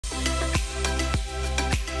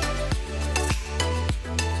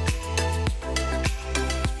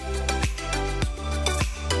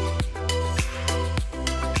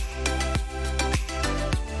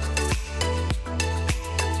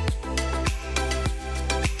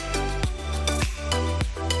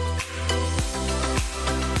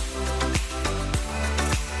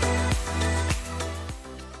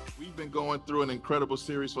through an incredible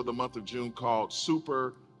series for the month of June called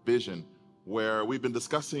SuperVision, where we've been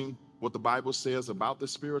discussing what the Bible says about the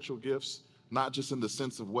spiritual gifts, not just in the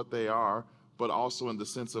sense of what they are, but also in the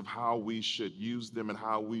sense of how we should use them and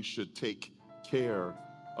how we should take care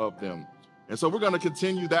of them. And so we're going to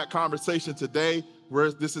continue that conversation today,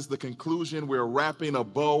 where this is the conclusion. We're wrapping a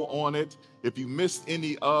bow on it. If you missed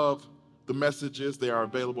any of the messages, they are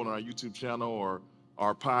available on our YouTube channel or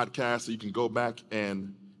our podcast, so you can go back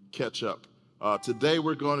and catch up. Today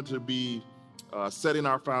we're going to be setting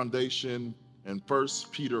our foundation in 1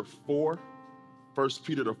 Peter 4, 1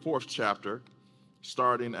 Peter the 4th chapter,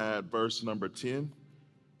 starting at verse number 10.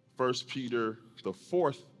 1 Peter the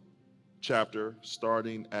 4th chapter,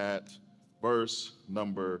 starting at verse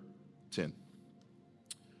number 10.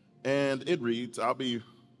 And it reads, I'll be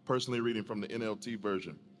personally reading from the NLT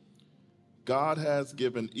version. God has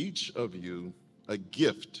given each of you a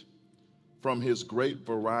gift from his great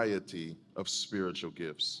variety of spiritual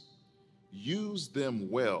gifts. Use them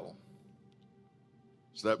well.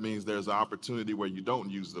 So that means there's an opportunity where you don't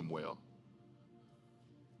use them well.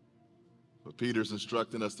 But Peter's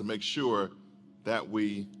instructing us to make sure that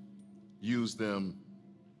we use them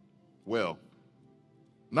well.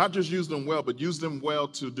 Not just use them well, but use them well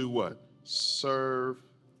to do what? Serve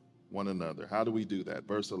one another. How do we do that?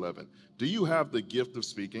 Verse 11. Do you have the gift of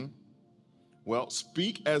speaking? Well,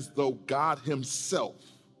 speak as though God himself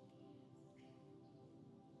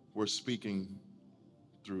were speaking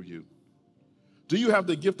through you. Do you have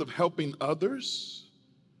the gift of helping others?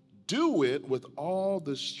 Do it with all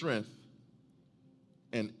the strength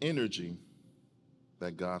and energy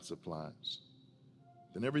that God supplies.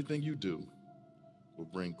 Then everything you do will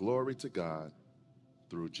bring glory to God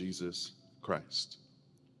through Jesus Christ.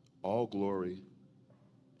 All glory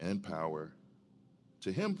and power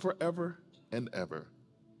to him forever and ever.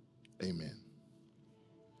 Amen.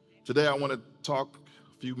 Today I want to talk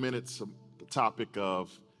a few minutes of the topic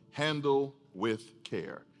of handle with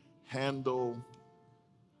care. Handle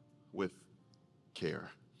with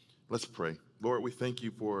care. Let's pray. Lord, we thank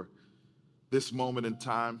you for this moment in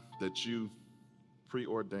time that you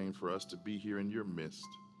preordained for us to be here in your midst.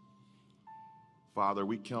 Father,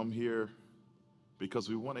 we come here because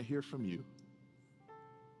we want to hear from you.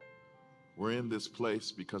 We're in this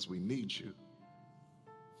place because we need you.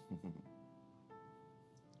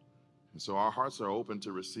 And so our hearts are open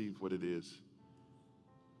to receive what it is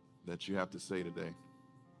that you have to say today.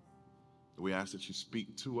 We ask that you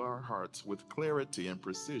speak to our hearts with clarity and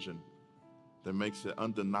precision that makes it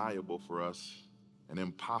undeniable for us and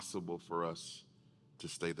impossible for us to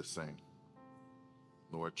stay the same.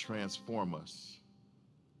 Lord, transform us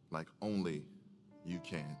like only you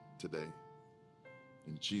can today.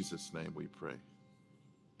 In Jesus' name we pray.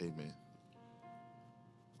 Amen.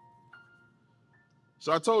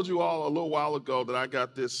 So I told you all a little while ago that I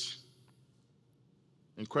got this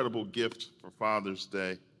incredible gift for Father's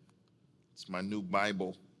Day. It's my new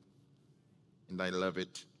Bible, and I love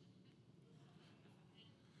it.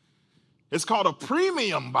 It's called a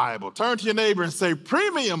premium Bible. Turn to your neighbor and say,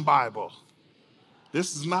 premium Bible.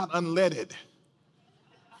 This is not unleaded.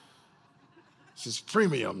 This is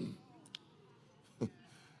premium.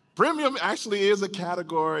 Premium actually is a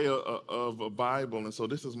category of a Bible, and so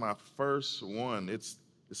this is my first one. It's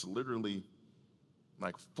literally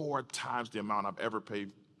like 4 times the amount I've ever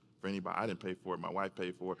paid for anybody. I didn't pay for it. My wife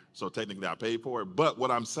paid for it, so technically I paid for it. But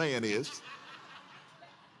what I'm saying is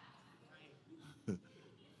it's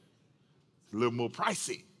a little more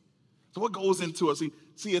pricey. So what goes into it?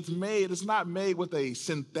 See, it's not made with a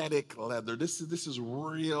synthetic leather. This is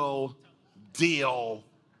real deal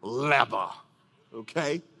leather,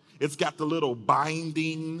 okay? It's got the little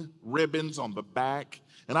binding ribbons on the back.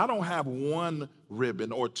 And I don't have 1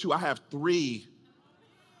 ribbon or 2. I have 3.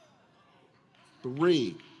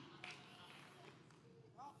 3.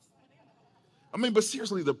 I mean, but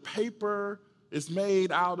seriously, the paper is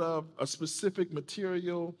made out of a specific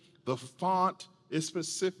material. The font is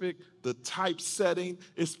specific. The typesetting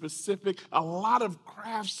is specific. A lot of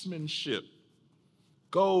craftsmanship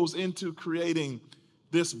goes into creating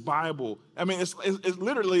this Bible. I mean, it's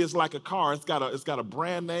literally like a car. It's got a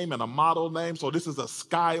brand name and a model name. So this is a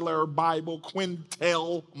Skylar Bible,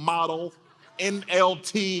 Quintel model,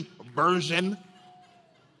 NLT version.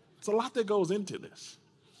 It's a lot that goes into this.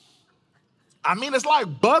 I mean, it's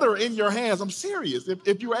like butter in your hands. I'm serious.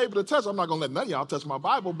 If you were able to touch it, I'm not going to let none of y'all touch my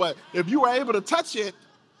Bible, but if you were able to touch it,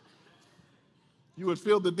 you would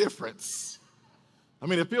feel the difference. I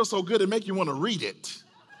mean, it feels so good, it makes you want to read it.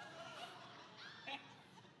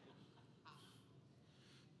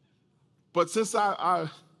 But since I've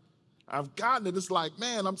gotten it, it's like,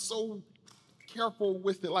 man, I'm so careful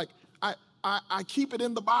with it. Like, I keep it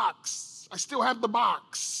in the box. I still have the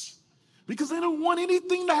box because I don't want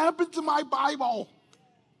anything to happen to my Bible.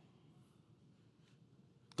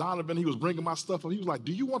 Donovan, he was bringing my stuff up. He was like,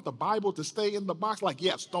 do you want the Bible to stay in the box? Like,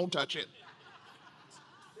 yes, don't touch it.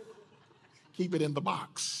 Keep it in the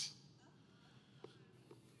box.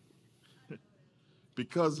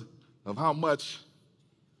 Because of how much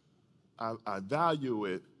I value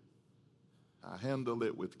it, I handle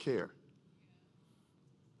it with care.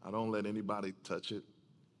 I don't let anybody touch it.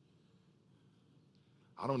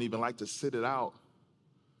 I don't even like to sit it out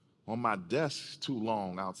on my desk too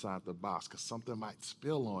long outside the box because something might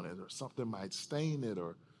spill on it or something might stain it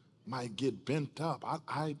or might get bent up.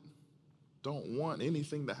 I don't want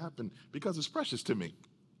anything to happen because it's precious to me.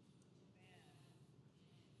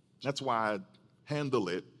 That's why I handle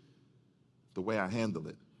it the way I handle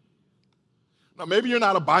it. Now, maybe you're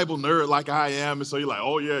not a Bible nerd like I am, and so you're like,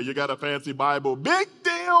 oh, yeah, you got a fancy Bible. Big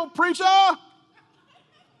deal, preacher.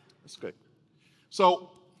 That's okay.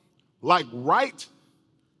 So, like right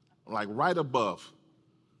above,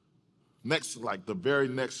 the very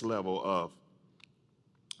next level of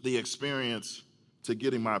the experience to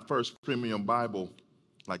getting my first premium Bible,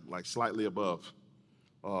 like slightly above,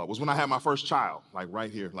 was when I had my first child, like right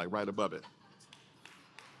here, like right above it.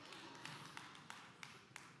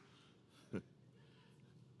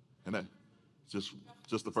 And that just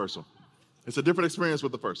the first one. It's a different experience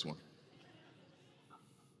with the first one.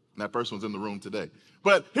 And that first one's in the room today.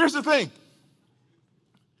 But here's the thing.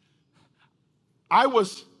 I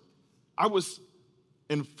was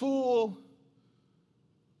in full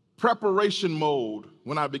preparation mode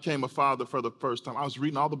when I became a father for the first time. I was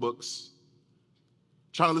reading all the books,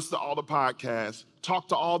 trying to listen to all the podcasts, talk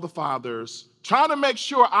to all the fathers, trying to make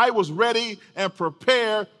sure I was ready and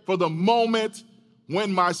prepared for the moment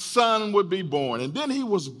when my son would be born. And then he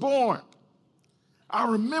was born. I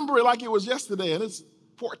remember it like it was yesterday, and it's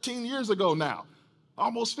 14 years ago now,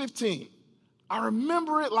 almost 15. I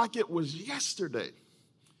remember it like it was yesterday.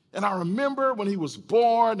 And I remember when he was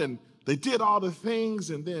born, and they did all the things,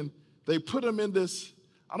 and then they put him in this,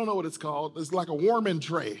 I don't know what it's called, it's like a warming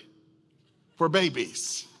tray for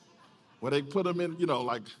babies, where they put them in,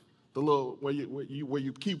 like the little, where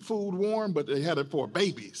you keep food warm, but they had it for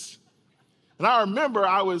babies. And I remember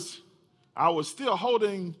I was still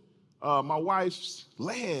holding my wife's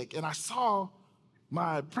leg, and I saw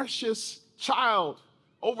my precious child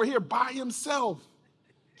over here by himself.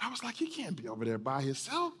 I was like, he can't be over there by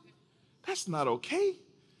himself. That's not okay.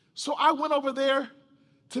 So I went over there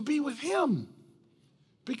to be with him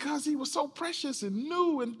because he was so precious and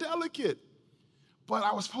new and delicate. But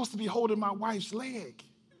I was supposed to be holding my wife's leg,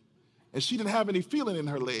 and she didn't have any feeling in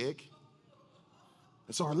her leg,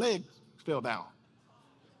 and so her leg fell down.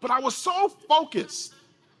 But I was so focused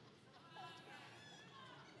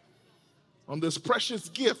on this precious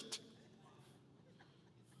gift,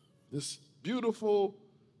 this beautiful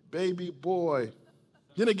baby boy.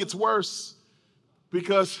 Then it gets worse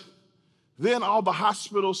because then all the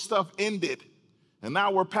hospital stuff ended. And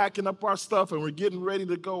now we're packing up our stuff and we're getting ready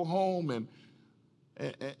to go home.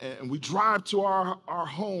 And we drive to our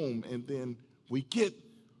home, and then we get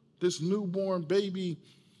this newborn baby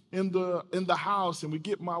in the house, and we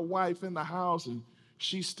get my wife in the house, and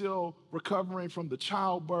she's still recovering from the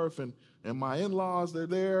childbirth, and my in-laws, they're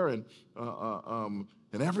there, and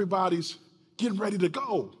everybody's getting ready to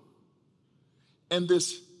go. And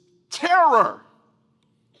this terror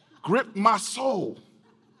gripped my soul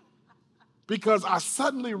because I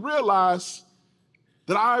suddenly realized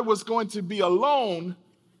that I was going to be alone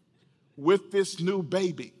with this new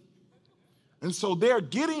baby. And so they're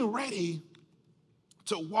getting ready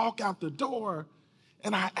to walk out the door,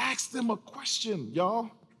 and I asked them a question,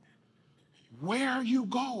 y'all. Where are you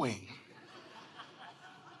going?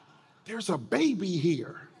 There's a baby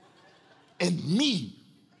here and me,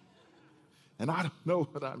 and I don't know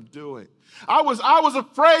what I'm doing. I was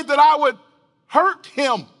afraid that I would hurt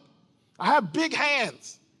him. I have big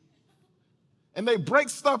hands, and they break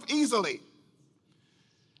stuff easily.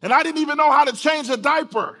 And I didn't even know how to change a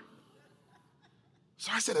diaper.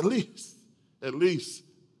 So I said, at least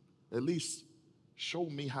show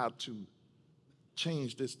me how to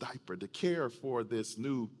change this diaper, to care for this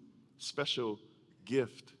new special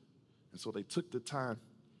gift. And so they took the time,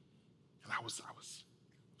 and I was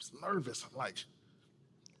nervous. I'm like,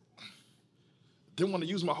 didn't want to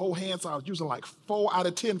use my whole hand, so I was using like 4 out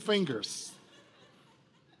of 10 fingers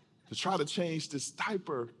to try to change this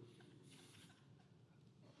diaper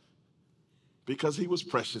because he was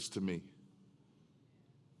precious to me.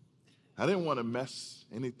 I didn't want to mess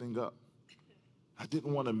anything up. I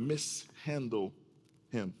didn't want to mishandle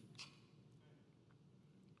him.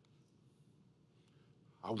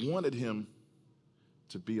 I wanted him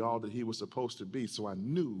to be all that he was supposed to be, so I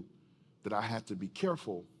knew that I had to be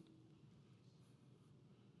careful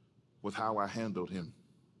with how I handled him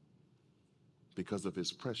because of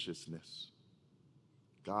his preciousness.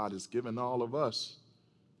 God has given all of us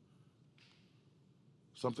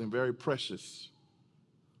something very precious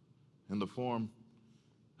in the form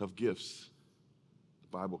of gifts.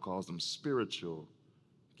 The Bible calls them spiritual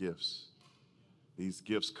gifts. These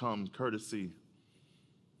gifts come courtesy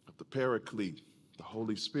of the Paraclete, the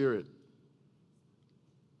Holy Spirit.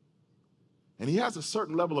 And he has a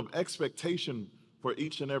certain level of expectation for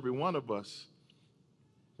each and every one of us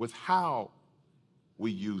with how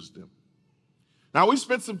we use them. Now, we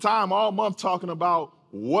spent some time all month talking about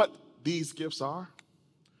what these gifts are.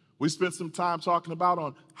 We spent some time talking about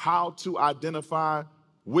on how to identify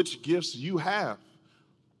which gifts you have.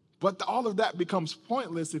 But all of that becomes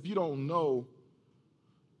pointless if you don't know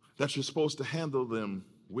that you're supposed to handle them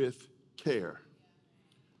with care,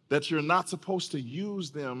 that you're not supposed to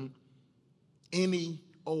use them any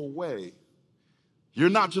old way. You're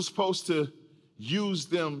not just supposed to use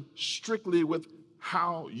them strictly with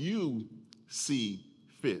how you see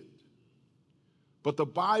fit. But the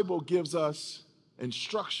Bible gives us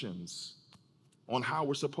instructions on how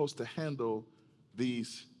we're supposed to handle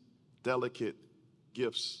these delicate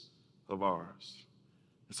gifts of ours.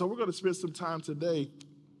 And so we're going to spend some time today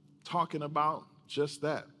talking about just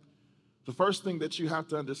that. The first thing that you have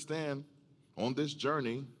to understand on this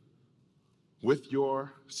journey with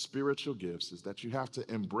your spiritual gifts is that you have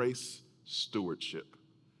to embrace stewardship.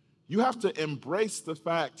 You have to embrace the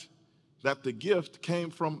fact that the gift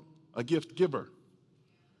came from a gift giver,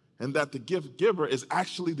 and that the gift giver is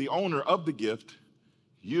actually the owner of the gift.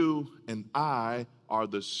 You and I are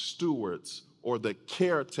the stewards or the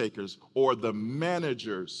caretakers or the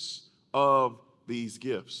managers of these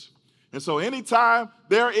gifts. And so anytime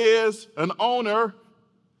there is an owner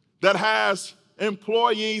that has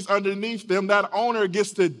employees underneath them, that owner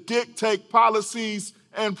gets to dictate policies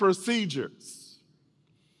and procedures.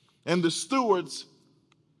 And the stewards,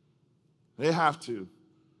 they have to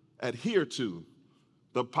adhere to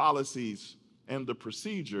the policies and the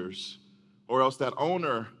procedures, or else that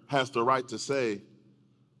owner has the right to say,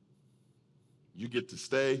 you get to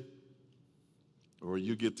stay or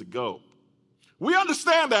you get to go. We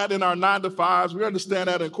understand that in our 9-to-5s. We understand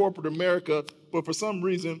that in corporate America, but for some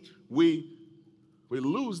reason, we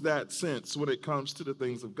lose that sense when it comes to the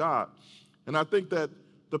things of God. And I think that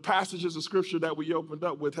the passages of Scripture that we opened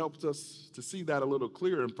up with helps us to see that a little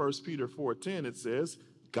clearer. In 1 Peter 4:10, it says,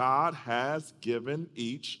 God has given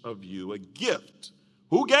each of you a gift.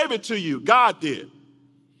 Who gave it to you? God did.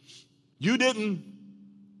 You didn't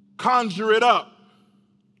conjure it up.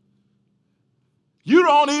 You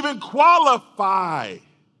don't even qualify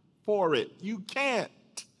for it. You can't.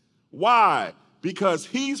 Why? Because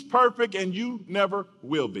he's perfect and you never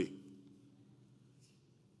will be.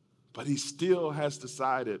 But he still has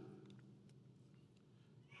decided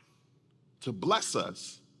to bless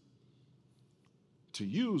us, to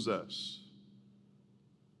use us,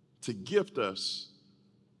 to gift us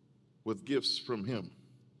with gifts from him.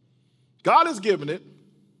 God has given it,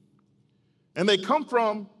 and they come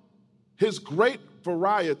from his great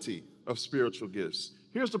variety of spiritual gifts.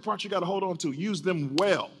 Here's the part you got to hold on to. Use them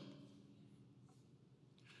well.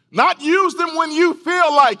 Not use them when you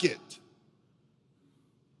feel like it.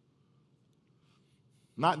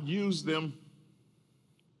 Not use them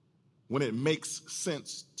when it makes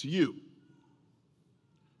sense to you.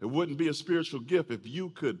 It wouldn't be a spiritual gift if you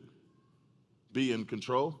could be in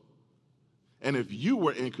control. And if you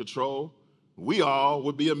were in control, we all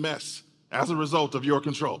would be a mess as a result of your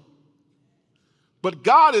control. But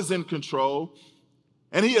God is in control,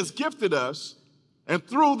 and he has gifted us, and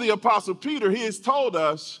through the Apostle Peter, he has told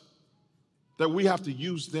us that we have to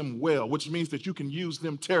use them well, which means that you can use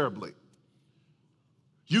them terribly.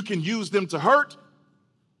 You can use them to hurt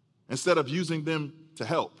instead of using them to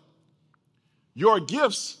help. Your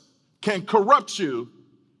gifts can corrupt you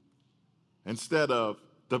instead of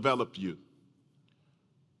develop you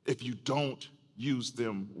if you don't use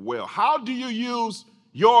them well. How do you use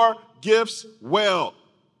your gifts well?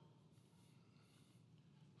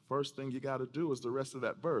 First thing you got to do is the rest of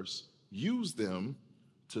that verse. Use them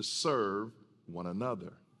to serve one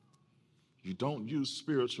another. You don't use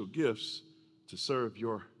spiritual gifts to serve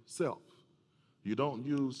yourself. You don't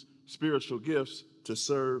use spiritual gifts to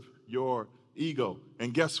serve your ego.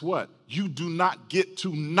 And guess what? You do not get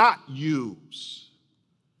to not use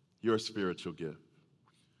your spiritual gift,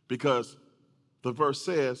 because the verse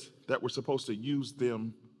says that we're supposed to use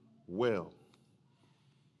them well.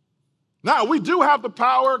 Now, we do have the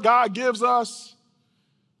power God gives us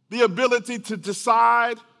the ability to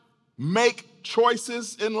decide, make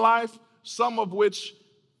choices in life, some of which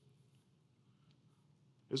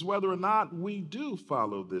is whether or not we do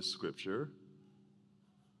follow this scripture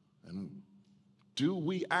and do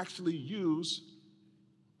we actually use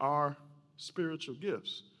our spiritual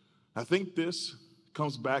gifts. I think this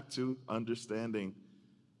comes back to understanding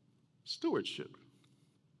stewardship.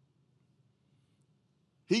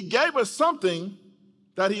 He gave us something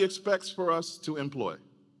that he expects for us to employ.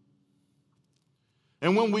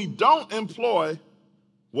 And when we don't employ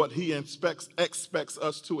what he expects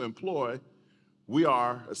us to employ, we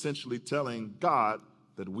are essentially telling God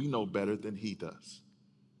that we know better than he does.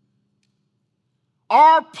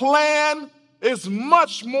 Our plan is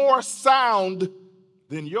much more sound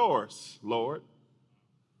than yours, Lord.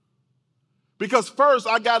 Because first,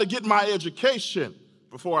 I got to get my education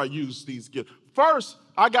before I use these gifts. First,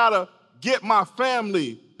 I got to get my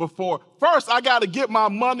family before. First, I got to get my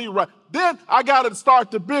money right. Then I got to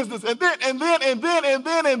start the business. And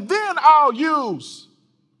then I'll use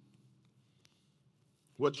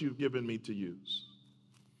what you've given me to use.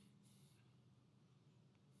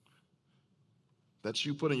 That's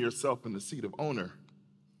you putting yourself in the seat of owner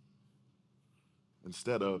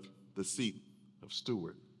instead of the seat of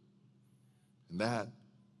steward. And that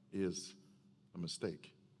is a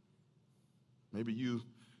mistake. Maybe you've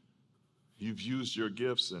used your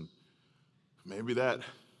gifts and maybe that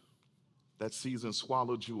season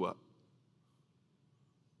swallowed you up.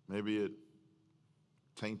 Maybe it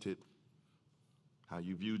tainted how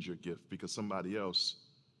you viewed your gift because somebody else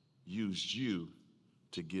used you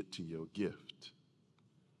to get to your gift.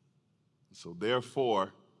 So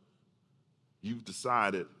therefore, you've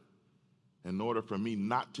decided, in order for me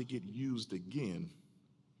not to get used again,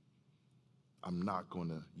 I'm not going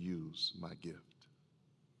to use my gift.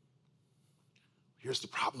 Here's the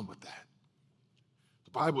problem with that.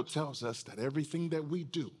 The Bible tells us that everything that we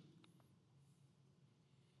do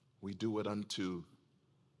it unto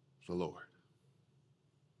the Lord.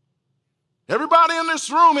 Everybody in this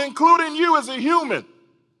room, including you as a human,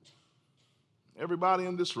 everybody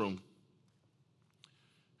in this room,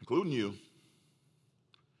 including you,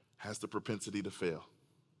 has the propensity to fail.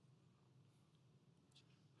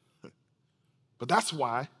 But that's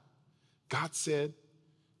why God said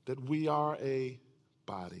that we are a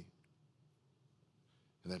body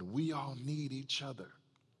and that we all need each other.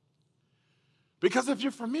 Because if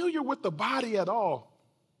you're familiar with the body at all,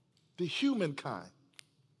 the humankind,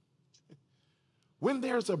 when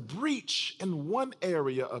there's a breach in one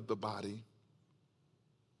area of the body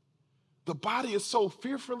is so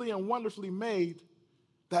fearfully and wonderfully made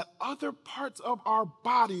that other parts of our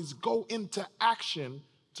bodies go into action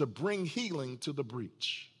to bring healing to the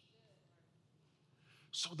breach.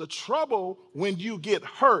 So the trouble when you get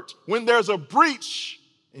hurt, when there's a breach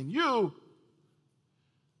in you,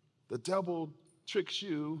 the devil tricks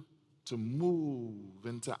you to move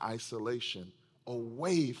into isolation,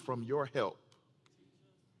 away from your help.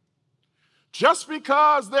 Just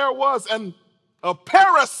because there was a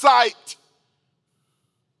parasite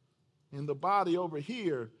in the body over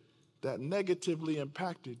here that negatively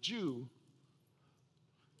impacted you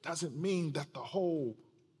doesn't mean that the whole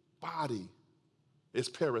body is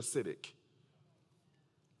parasitic.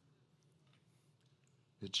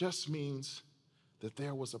 It just means that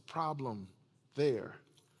there was a problem there.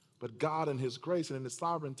 But God in his grace and in his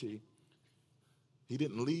sovereignty, he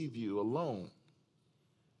didn't leave you alone.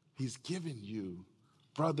 He's given you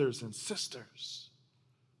brothers and sisters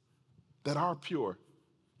that are pure.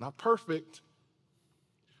 Not perfect,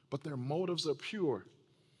 but their motives are pure.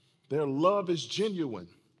 Their love is genuine.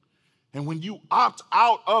 And when you opt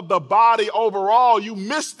out of the body overall, you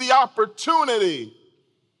miss the opportunity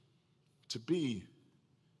to be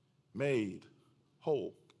made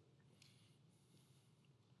whole.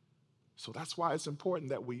 So that's why it's important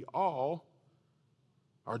that we all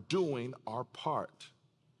are doing our part.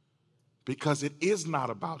 Because it is not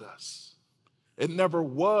about us. It never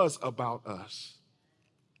was about us.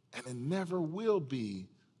 And it never will be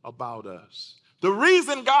about us. The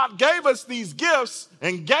reason God gave us these gifts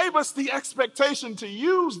and gave us the expectation to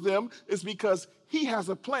use them is because he has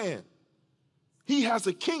a plan. He has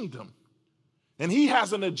a kingdom. And he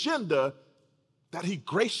has an agenda that he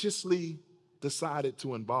graciously decided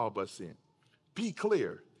to involve us in. Be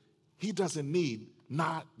clear, he doesn't need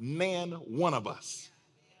not one of us.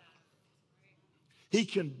 He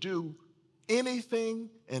can do anything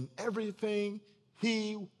and everything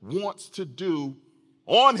he wants to do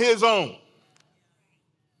on his own.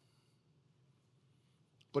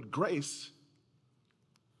 But grace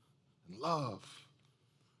and love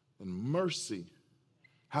and mercy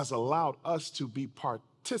has allowed us to be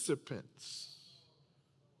participants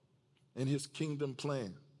in his kingdom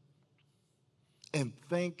plan. And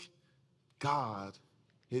thank God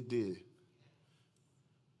it did.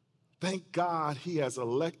 Thank God he has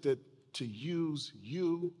elected to use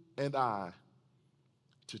you and I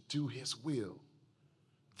to do his will.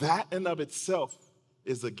 That in of itself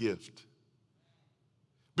is a gift.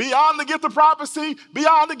 Beyond the gift of prophecy,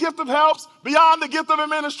 beyond the gift of helps, beyond the gift of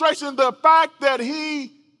administration, the fact that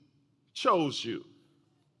he chose you,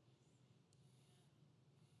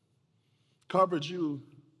 covered you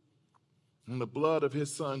in the blood of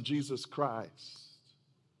his son, Jesus Christ,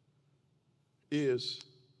 is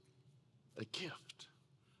a gift.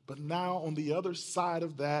 But now on the other side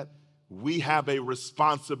of that, we have a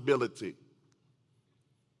responsibility.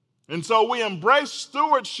 And so we embrace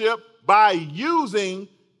stewardship by using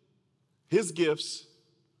his gifts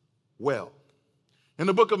well. In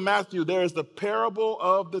the book of Matthew, there is the parable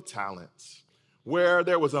of the talents, where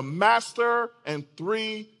there was a master and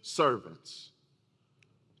 3 servants.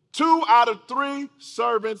 2 out of 3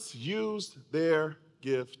 servants used their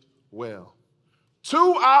gift well.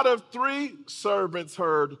 2 out of 3 servants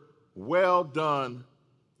heard, "Well done,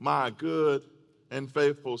 my good and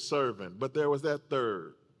faithful servant." But there was that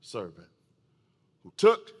 3rd servant who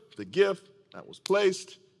took the gift that was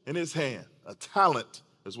placed in his hand. A talent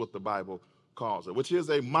is what the Bible calls it, which is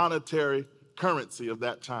a monetary currency of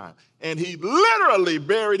that time. And he literally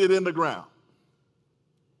buried it in the ground.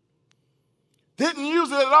 Didn't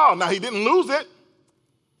use it at all. Now, he didn't lose it.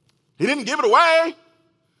 He didn't give it away.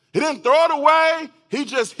 He didn't throw it away. He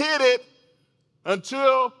just hid it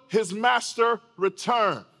until his master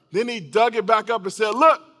returned. Then he dug it back up and said,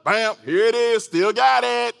 "Look, bam, here it is. Still got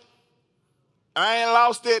it. I ain't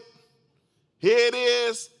lost it. Here it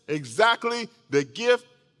is. Exactly the gift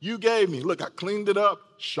you gave me. Look, I cleaned it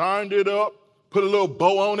up, shined it up, put a little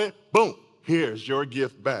bow on it. Boom, here's your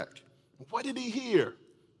gift back." What did he hear?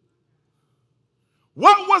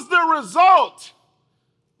 What was the result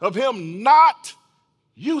of him not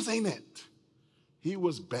using it? He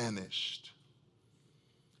was banished.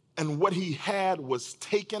 And what he had was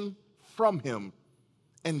taken from him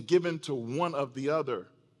and given to one of the other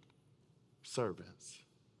servants.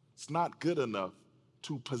 It's not good enough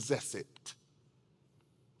to possess it.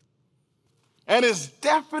 And it's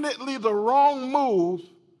definitely the wrong move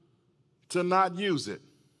to not use it.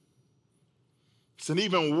 It's an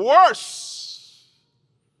even worse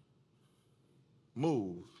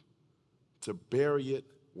move to bury it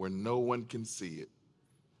where no one can see it.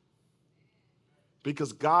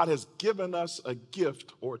 Because God has given us a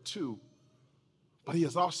gift or 2, but he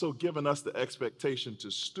has also given us the expectation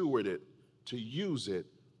to steward it, to use it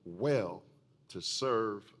well, to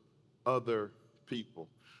serve other people.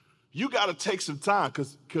 You got to take some time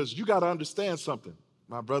because you got to understand something.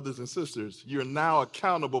 My brothers and sisters, you're now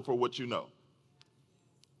accountable for what you know.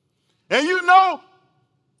 And you know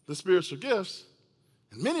the spiritual gifts,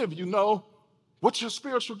 and many of you know what your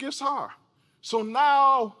spiritual gifts are. So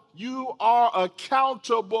now you are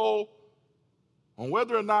accountable on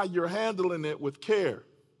whether or not you're handling it with care,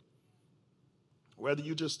 whether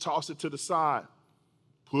you just toss it to the side,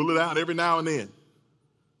 pull it out every now and then,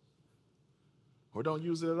 or don't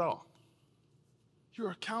use it at all.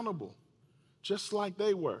 You're accountable, just like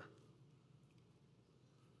they were.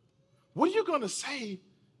 What are you going to say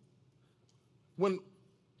when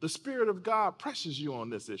the Spirit of God presses you on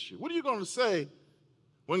this issue? What are you going to say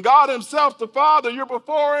when God himself, the Father, you're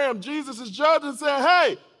before him, Jesus is judging, saying,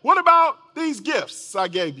 "Hey, what about these gifts I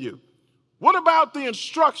gave you? What about the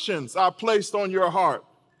instructions I placed on your heart?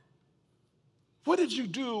 What did you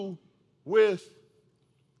do with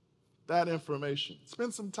that information?"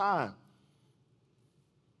 Spend some time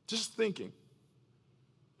just thinking.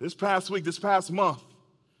 This past week, this past month,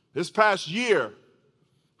 this past year,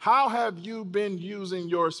 how have you been using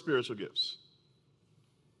your spiritual gifts?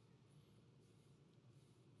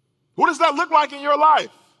 What does that look like in your life?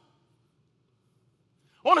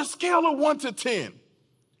 On a scale of 1 to 10,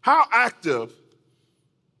 how active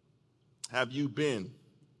have you been?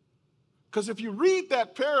 Because if you read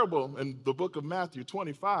that parable in the book of Matthew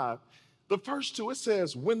 25, the first 2, it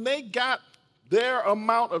says, when they got their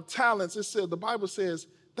amount of talents, it said, the Bible says,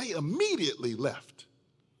 they immediately left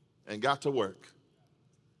and got to work.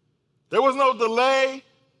 There was no delay.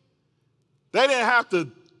 They didn't have to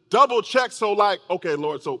double check. So like, okay,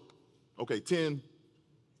 Lord, 10,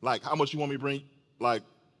 like how much you want me to bring? Like,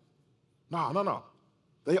 no.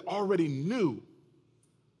 They already knew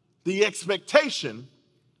the expectation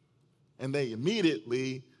and they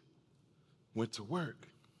immediately went to work.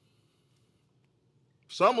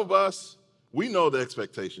 Some of us, we know the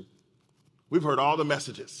expectation. We've heard all the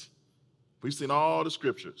messages. We've seen all the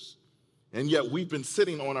scriptures, and yet we've been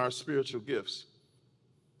sitting on our spiritual gifts,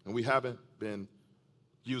 and we haven't been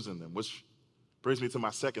using them, which brings me to my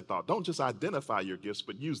second thought. Don't just identify your gifts,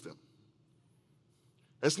 but use them.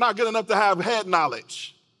 It's not good enough to have head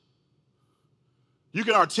knowledge. You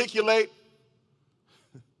can articulate,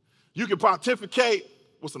 you can pontificate,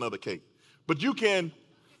 what's another cake? But you can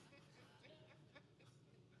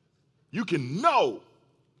know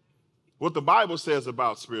what the Bible says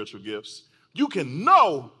about spiritual gifts. You can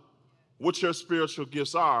know what your spiritual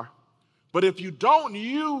gifts are, but if you don't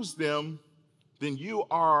use them, then you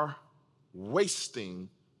are wasting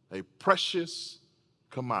a precious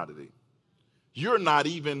commodity. You're not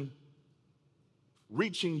even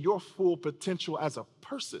reaching your full potential as a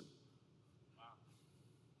person.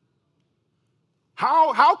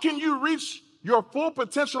 How can you reach your full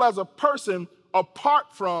potential as a person apart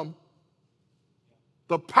from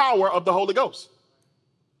the power of the Holy Ghost?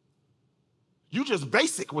 You just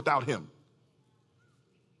basic without him.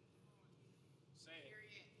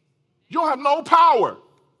 You don't have no power.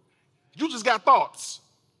 You just got thoughts.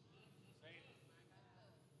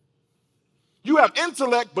 You have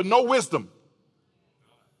intellect, but no wisdom.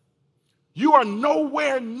 You are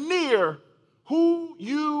nowhere near who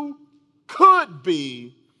you could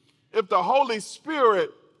be if the Holy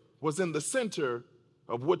Spirit was in the center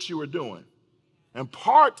of what you were doing. And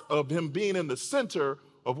part of him being in the center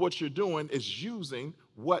of what you're doing is using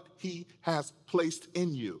what he has placed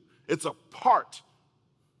in you. It's a part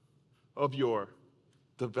of your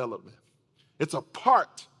development. It's a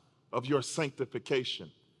part of your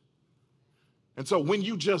sanctification. And so when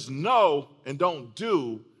you just know and don't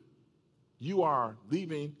do, you are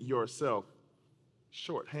leaving yourself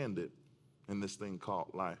short-handed in this thing called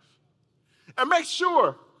life. And make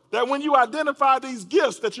sure that when you identify these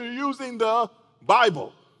gifts that you're using the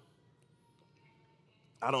Bible.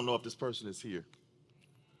 I don't know if this person is here,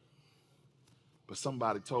 but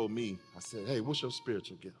somebody told me, I said, hey, what's your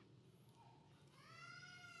spiritual gift?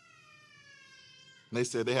 And they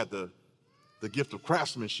said they had the gift of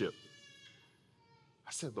craftsmanship.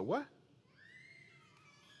 I said, the what?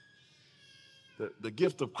 The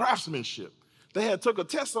gift of craftsmanship. They had took a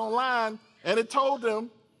test online, and it told them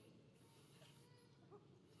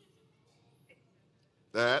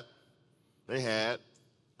that they had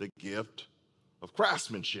the gift of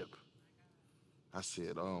craftsmanship. I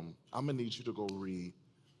said, I'm going to need you to go read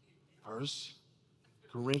 1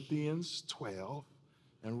 Corinthians 12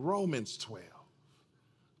 and Romans 12.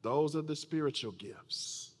 Those are the spiritual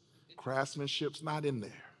gifts. Craftsmanship's not in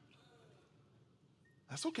there.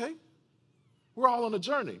 That's okay. We're all on a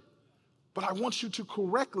journey. But I want you to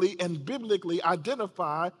correctly and biblically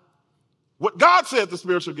identify what God said the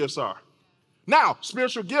spiritual gifts are. Now,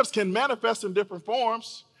 spiritual gifts can manifest in different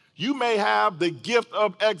forms. You may have the gift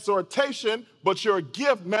of exhortation, but your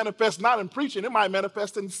gift manifests not in preaching. It might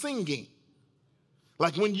manifest in singing.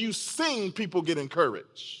 Like when you sing, people get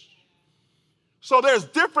encouraged. So there's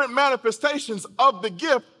different manifestations of the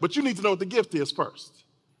gift, but you need to know what the gift is first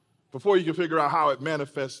before you can figure out how it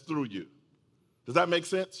manifests through you. Does that make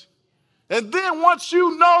sense? And then once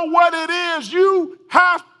you know what it is, you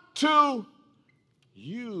have to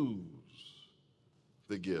use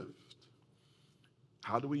the gift.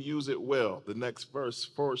 How do we use it well? The next verse,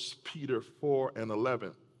 1 Peter 4 and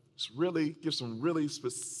 11. It's really gives some really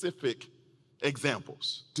specific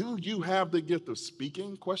examples. Do you have the gift of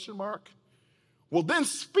speaking? Question mark. Well, then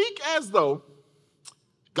speak as though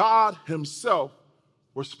God himself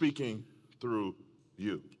were speaking through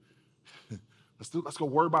you. Let's go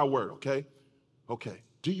word by word, okay? Okay.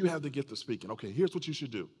 Do you have the gift of speaking? Okay, here's what you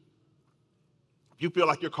should do. If you feel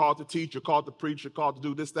like you're called to teach, you're called to preach, you're called to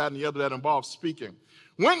do this, that, and the other that involves speaking.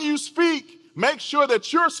 When you speak, make sure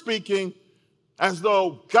that you're speaking as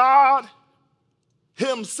though God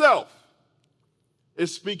himself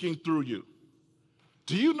is speaking through you.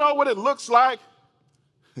 Do you know what it looks like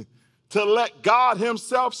to let God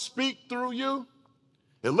himself speak through you?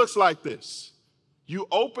 It looks like this. You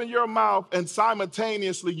open your mouth and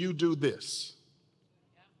simultaneously you do this.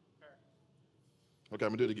 Okay,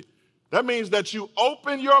 I'm going to do it again. That means that you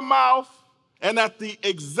open your mouth and at the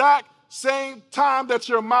exact same time that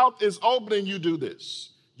your mouth is opening, you do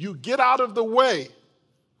this. You get out of the way.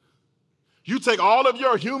 You take all of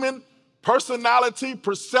your human personality,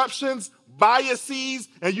 perceptions, biases,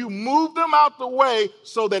 and you move them out the way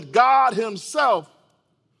so that God himself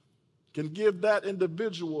can give that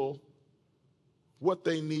individual what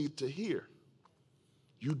they need to hear.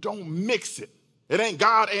 You don't mix it. It ain't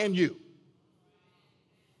God and you.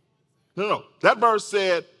 No. That verse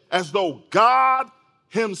said, as though God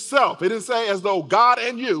himself, it didn't say as though God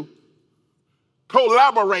and you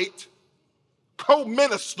collaborate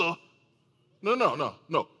co-minister.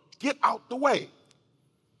 No. Get out the way.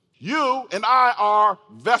 You and I are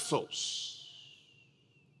vessels.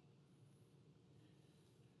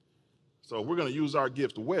 So if we're going to use our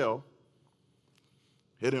gift well,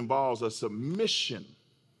 it involves a submission.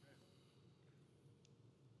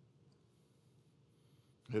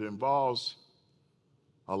 It involves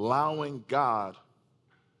allowing God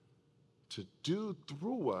to do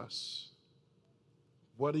through us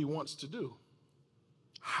what he wants to do,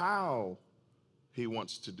 how he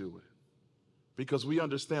wants to do it. Because we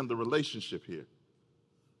understand the relationship here.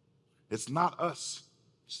 It's not us,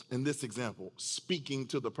 in this example, speaking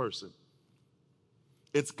to the person.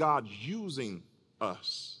 It's God using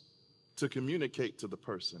us to communicate to the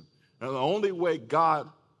person. And the only way God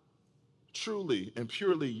truly and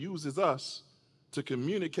purely uses us to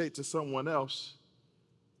communicate to someone else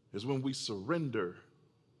is when we surrender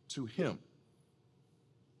to him.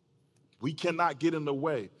 We cannot get in the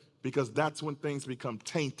way, because that's when things become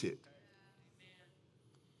tainted.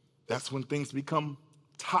 That's when things become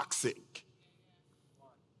toxic.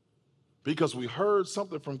 Because we heard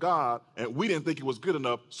something from God and we didn't think it was good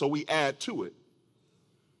enough, so we add to it.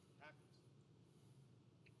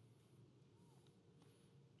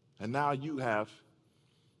 And now you have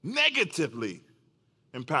negatively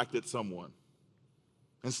impacted someone.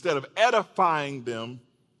 Instead of edifying them,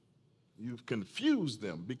 you've confused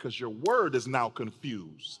them, because your word is now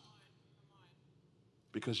confused.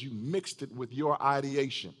 Because you mixed it with your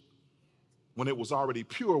ideation when it was already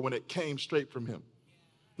pure, when it came straight from him.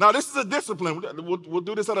 Now, this is a discipline. We'll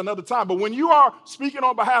do this at another time. But when you are speaking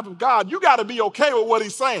on behalf of God, you got to be okay with what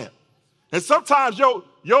he's saying. And sometimes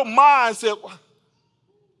your mind says,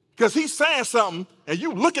 because he's saying something, and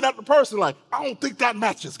you looking at the person like, I don't think that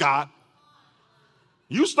matches, God.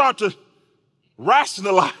 You start to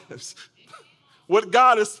rationalize what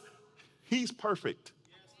God is. He's perfect.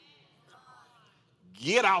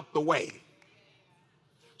 Get out the way.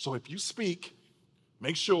 So if you speak,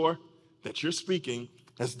 make sure that you're speaking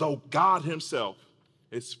as though God himself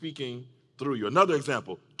is speaking through you. Another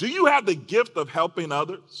example, do you have the gift of helping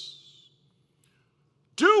others?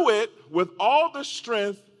 Do it with all the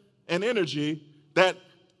strength and energy that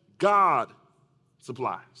God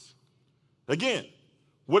supplies. Again,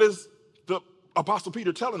 what is the Apostle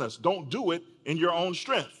Peter telling us? Don't do it in your own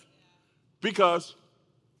strength, because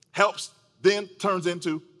helps then turns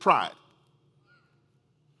into pride.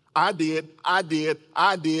 I did.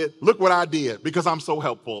 Look what I did because I'm so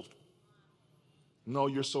helpful. No,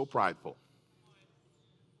 you're so prideful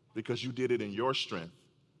because you did it in your strength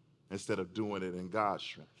instead of doing it in God's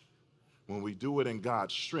strength. When we do it in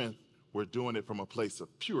God's strength, we're doing it from a place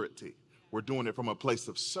of purity. We're doing it from a place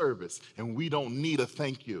of service, and we don't need a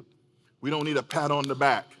thank you. We don't need a pat on the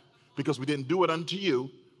back, because we didn't do it unto you.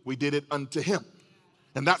 We did it unto him.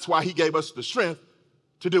 And that's why he gave us the strength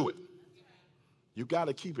to do it. You got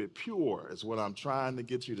to keep it pure is what I'm trying to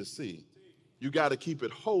get you to see. You got to keep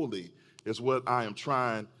it holy is what I am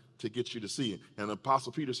trying to get you to see. And the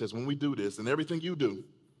Apostle Peter says, when we do this, and everything you do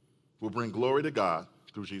will bring glory to God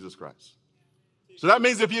through Jesus Christ. So that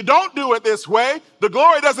means if you don't do it this way, the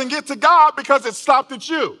glory doesn't get to God because it stopped at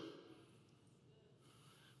you.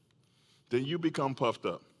 Then you become puffed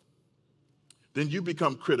up. Then you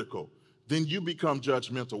become critical. Then you become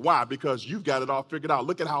judgmental. Why? Because you've got it all figured out.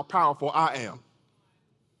 Look at how powerful I am.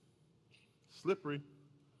 Slippery.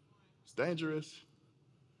 It's dangerous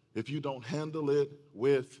if you don't handle it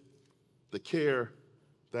with the care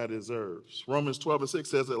that it deserves. Romans 12:6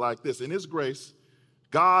 says it like this. In his grace,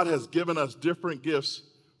 God has given us different gifts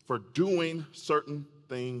for doing certain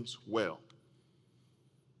things well.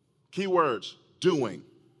 Key words, doing.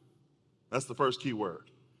 That's the first key word.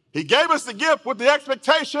 He gave us the gift with the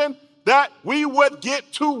expectation that we would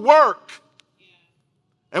get to work.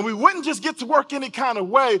 And we wouldn't just get to work any kind of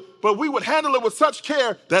way, but we would handle it with such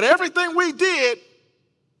care that everything we did,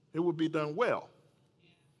 it would be done well.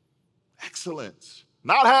 Excellence.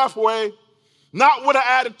 Not halfway, not with an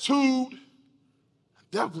attitude,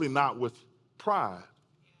 definitely not with pride,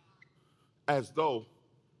 as though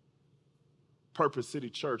Purpose City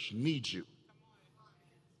Church needs you.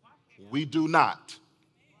 We do not.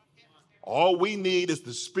 All we need is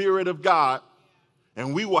the Spirit of God,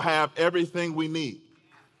 and we will have everything we need.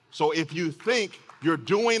 So if you think you're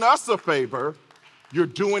doing us a favor, you're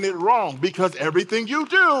doing it wrong, because everything you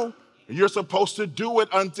do, you're supposed to do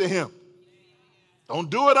it unto him. Don't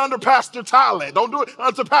do it under Pastor Talaat. Don't do it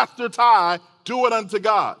unto Pastor Ty. Do it unto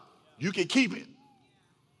God. You can keep it.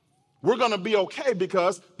 We're going to be okay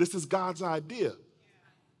because this is God's idea.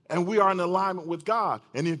 And we are in alignment with God.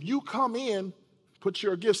 And if you come in put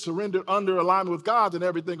your gifts surrendered under alignment with God, then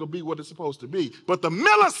everything will be what it's supposed to be. But the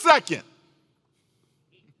millisecond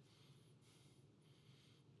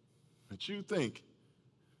that you think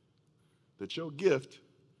that your gift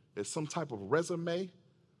is some type of resume,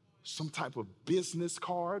 some type of business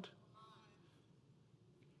card,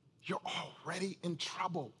 you're already in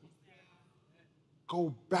trouble.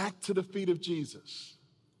 Go back to the feet of Jesus.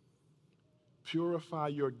 Purify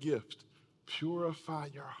your gift. Purify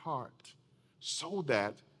your heart so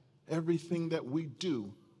that everything that we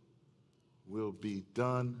do will be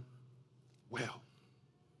done well.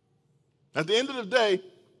 At the end of the day,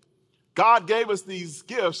 God gave us these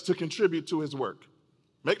gifts to contribute to his work.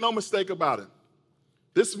 Make no mistake about it.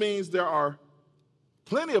 This means there are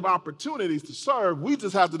plenty of opportunities to serve. We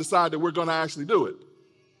just have to decide that we're going to actually do it.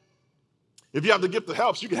 If you have the gift of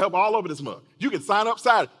helps, you can help all over this mug. You can sign up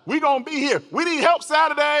Saturday. We're going to be here. We need help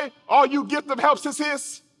Saturday. All you gift of helps is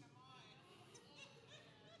his.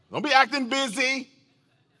 Don't be acting busy.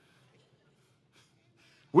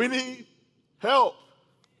 We need help.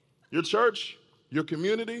 Your church, your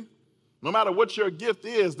community, no matter what your gift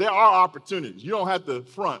is, there are opportunities. You don't have to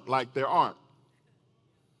front like there aren't.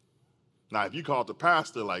 Now, if you call the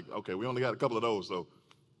pastor, like, okay, we only got a couple of those, so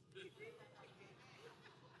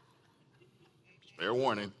fair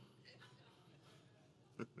warning.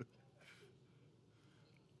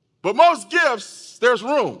 But most gifts, there's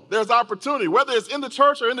room, there's opportunity, whether it's in the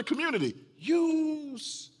church or in the community.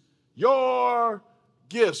 Use your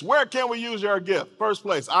gifts. Where can we use your gift? First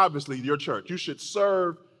place, obviously, your church. You should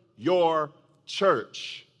serve your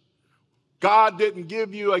church. God didn't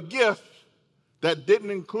give you a gift that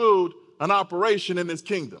didn't include an operation in his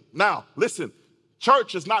kingdom. Now, listen,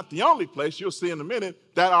 church is not the only place, you'll see in a minute,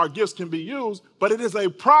 that our gifts can be used, but it is a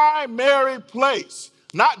primary place,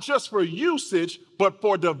 not just for usage, but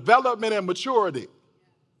for development and maturity.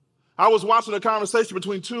 I was watching a conversation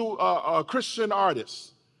between two Christian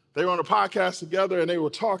artists. They were on a podcast together, and they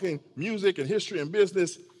were talking music and history and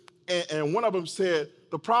business, and one of them said,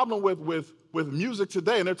 the problem with music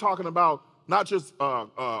today, and they're talking about not just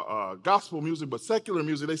gospel music, but secular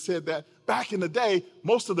music. They said that back in the day,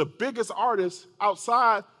 most of the biggest artists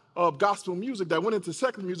outside of gospel music that went into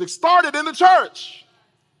secular music started in the church.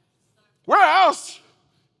 Where else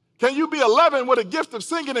can you be 11 with a gift of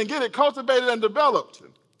singing and get it cultivated and developed?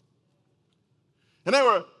 And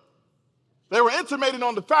they were intimating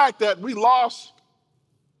on the fact that we lost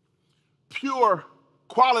pure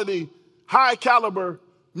quality, high caliber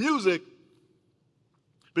music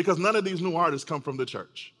because none of these new artists come from the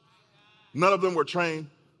church. None of them were trained,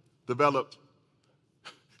 developed,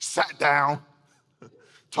 sat down,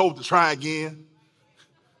 told to try again,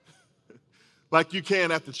 like you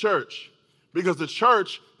can at the church. Because the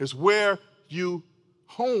church is where you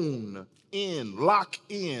hone in, lock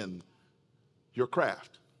in your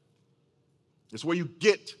craft. It's where you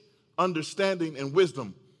get understanding and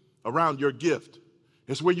wisdom around your gift.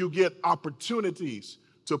 It's where you get opportunities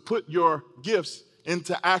to put your gifts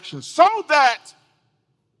into action so that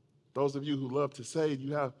those of you who love to say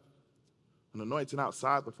you have an anointing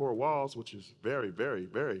outside the four walls, which is very, very,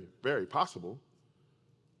 very, very possible,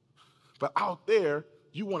 but out there,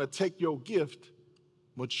 you want to take your gift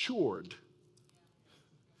matured.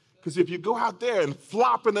 Because if you go out there and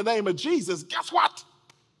flop in the name of Jesus, guess what?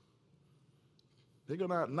 They're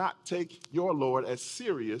going to not take your Lord as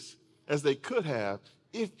serious as they could have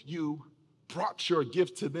if you brought your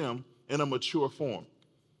gift to them in a mature form.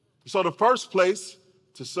 So the first place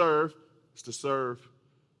to serve is to serve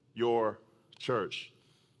your church.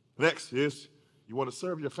 Next is you want to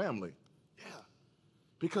serve your family. Yeah.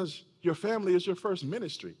 Because your family is your first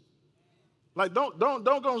ministry. Like don't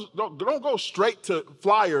go straight to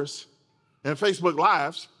flyers and Facebook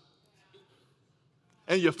Lives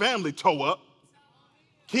and your family toe up.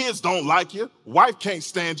 Kids don't like you. Wife can't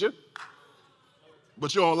stand you.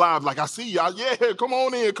 But you're on live like, I see y'all. Yeah, come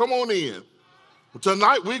on in, come on in. But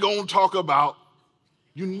tonight we're going to talk about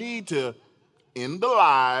you need to, in the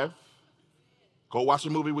live, go watch a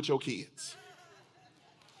movie with your kids.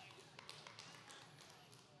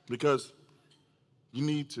 Because you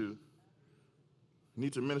need to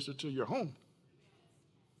minister to your home.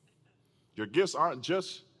 Your gifts aren't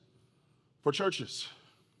just for churches.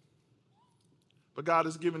 But God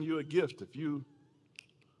has given you a gift. If you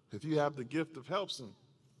have the gift of helps and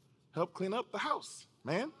help clean up the house,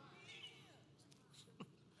 man.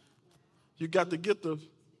 You got the gift of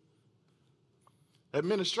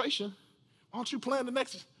administration. Why don't you plan the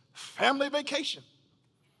next family vacation?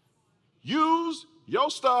 Use your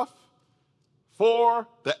stuff for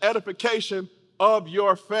the edification of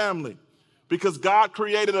your family. Because God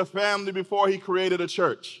created a family before he created a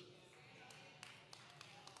church.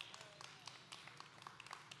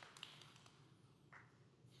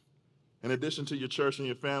 In addition to your church and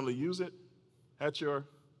your family, use it at your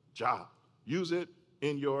job. Use it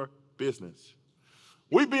in your business.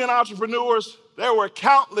 We being entrepreneurs, there were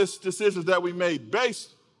countless decisions that we made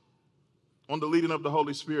based on the leading of the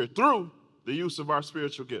Holy Spirit through the use of our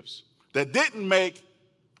spiritual gifts that didn't make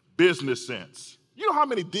business sense. You know how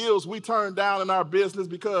many deals we turned down in our business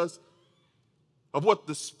because of what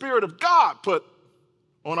the Spirit of God put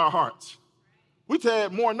on our hearts? We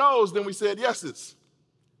had more no's than we said yeses.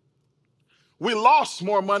 We lost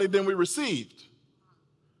more money than we received.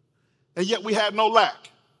 And yet we had no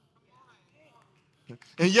lack.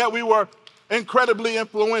 And yet we were incredibly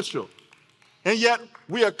influential. And yet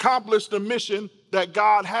we accomplished the mission that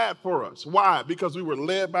God had for us. Why? Because we were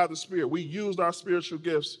led by the Spirit. We used our spiritual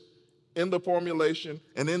gifts in the formulation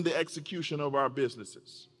and in the execution of our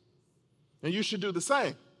businesses. And you should do the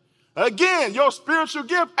same. Again, your spiritual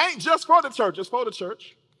gift ain't just for the church. It's for the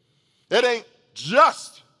church. It ain't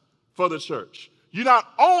just for the church. You're not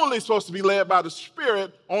only supposed to be led by the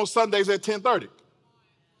Spirit on Sundays at 10:30.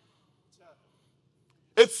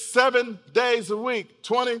 It's 7 days a week,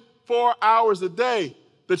 24 hours a day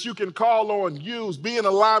that you can call on, use, be in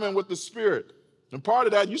alignment with the Spirit. And part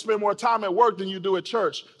of that, you spend more time at work than you do at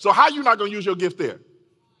church. So how you not going to use your gift there?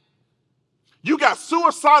 You got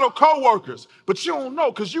suicidal coworkers, but you don't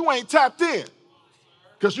know because you ain't tapped in.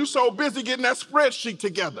 Because you're so busy getting that spreadsheet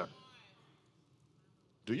together.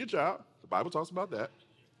 Do your job. The Bible talks about that.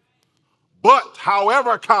 But,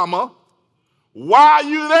 however, comma, while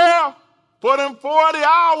you there for them 40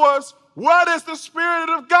 hours, what is the Spirit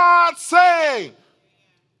of God saying?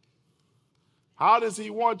 How does he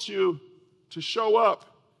want you to show up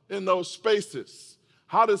in those spaces?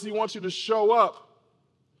 How does he want you to show up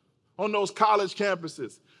on those college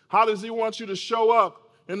campuses? How does he want you to show up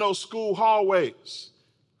in those school hallways?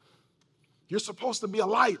 You're supposed to be a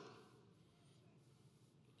light.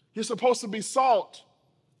 You're supposed to be salt.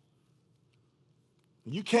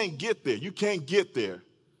 You can't get there. You can't get there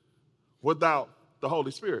without the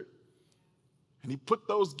Holy Spirit. And he put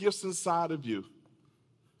those gifts inside of you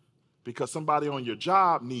because somebody on your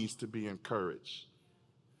job needs to be encouraged.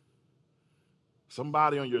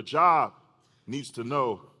 Somebody on your job needs to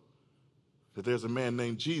know that there's a man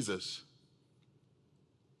named Jesus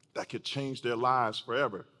that could change their lives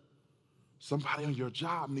forever. Somebody on your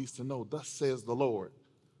job needs to know, thus says the Lord.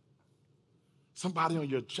 Somebody on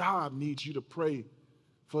your job needs you to pray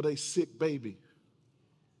for their sick baby.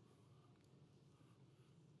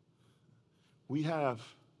 We have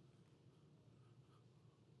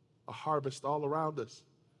a harvest all around us.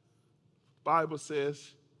 The Bible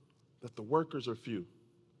says that the workers are few.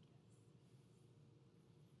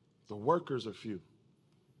 The workers are few.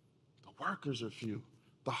 The workers are few.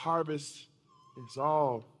 The harvest is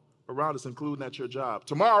all around us, including at your job.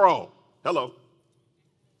 Tomorrow, hello.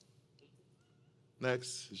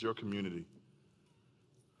 Next is your community.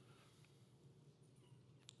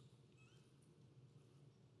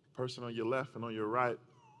 Person on your left and on your right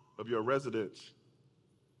of your residence,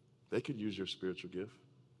 they could use your spiritual gift.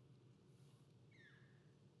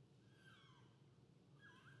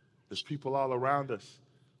 There's people all around us.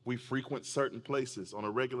 We frequent certain places on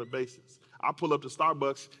a regular basis. I pull up to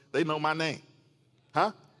Starbucks, they know my name.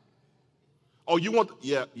 Huh? Oh, you want,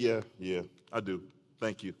 yeah, I do.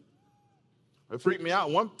 Thank you. It freaked me out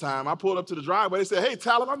one time. I pulled up to the driveway. They said, hey,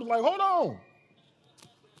 Talaat. I was like, hold on.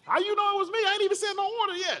 How you know it was me? I ain't even said no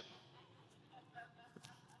order yet.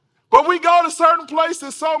 But we go to certain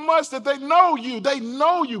places so much that they know you. They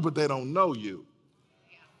know you, but they don't know you.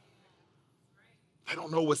 They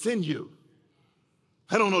don't know what's in you.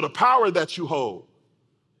 They don't know the power that you hold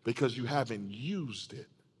because you haven't used it.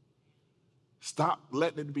 Stop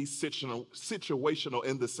letting it be situational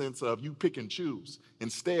in the sense of you pick and choose.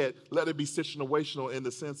 Instead, let it be situational in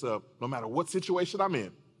the sense of no matter what situation I'm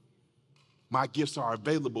in, my gifts are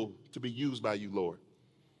available to be used by you, Lord.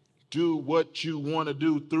 Do what you want to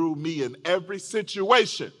do through me in every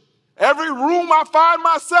situation. Every room I find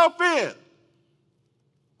myself in,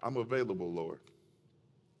 I'm available, Lord.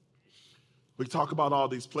 We talk about all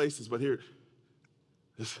these places, but here,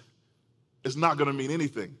 it's not going to mean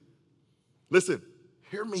anything. Listen,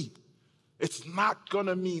 hear me. It's not going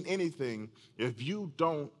to mean anything if you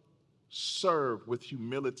don't serve with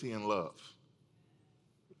humility and love.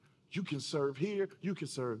 You can serve here, you can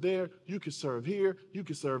serve there, you can serve here, you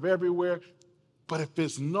can serve everywhere. But if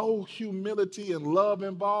there's no humility and love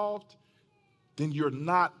involved, then you're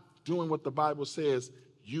not doing what the Bible says,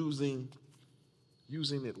 using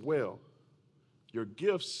it well. Your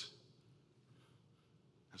gifts,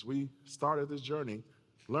 as we started this journey,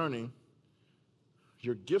 learning,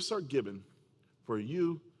 your gifts are given for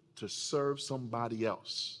you to serve somebody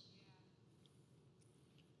else.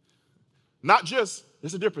 Not just,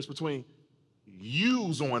 there's a difference between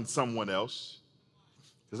use on someone else,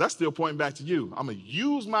 because that's still pointing back to you. I'm going to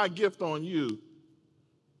use my gift on you,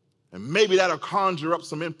 and maybe that'll conjure up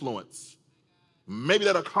some influence. Maybe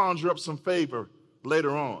that'll conjure up some favor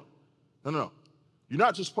later on. No. You're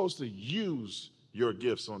not just supposed to use your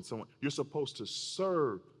gifts on someone. You're supposed to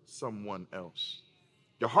serve someone else.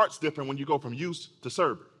 Your heart's different when you go from use to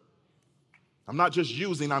serve. I'm not just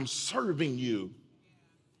using, I'm serving you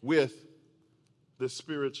with this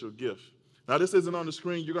spiritual gift. Now, this isn't on the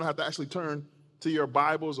screen. You're going to have to actually turn to your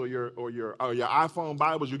Bibles or your iPhone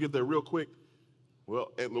Bibles. You get there real quick.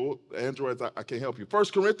 Well, Androids, I can't help you. 1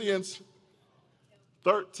 Corinthians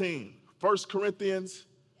 13. 1 Corinthians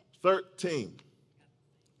 13.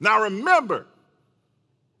 Now, remember,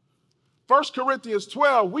 1 Corinthians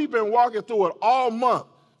 12, we've been walking through it all month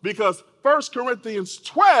because 1 Corinthians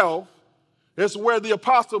 12 is where the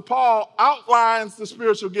Apostle Paul outlines the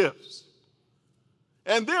spiritual gifts.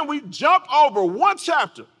 And then we jump over one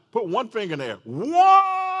chapter, put one finger in there,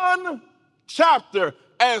 one chapter,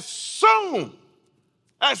 as soon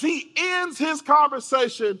as he ends his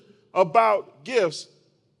conversation about gifts,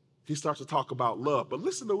 he starts to talk about love. But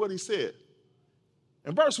listen to what he said.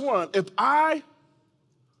 In verse 1, if I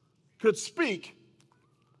could speak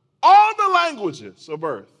all the languages of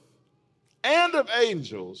earth and of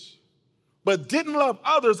angels, but didn't love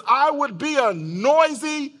others, I would be a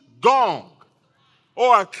noisy gong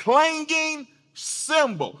or a clanging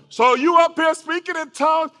cymbal. So you up here speaking in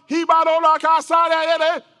tongues,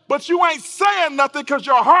 but you ain't saying nothing because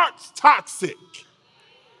your heart's toxic.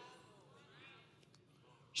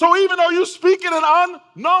 So even though you're speaking in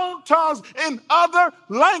unknown tongues in other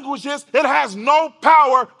languages, it has no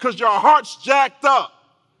power because your heart's jacked up.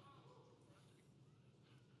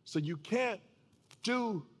 So you can't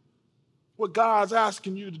do what God's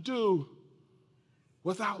asking you to do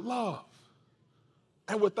without love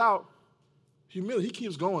and without humility. He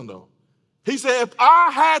keeps going, though. He said, if I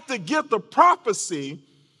had the gift of prophecy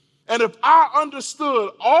and if I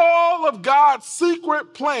understood all of God's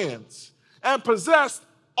secret plans and possessed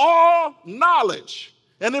all knowledge,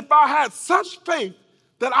 and if I had such faith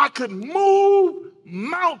that I could move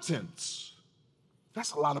mountains,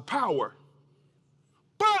 that's a lot of power,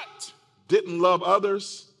 but didn't love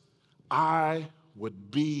others, I would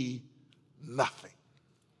be nothing.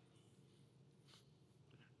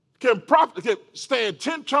 Can stand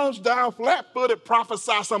 10 tones down, flat-footed,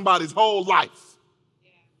 prophesy somebody's whole life.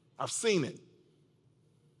 Yeah. I've seen it.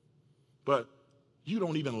 But you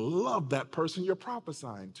don't even love that person you're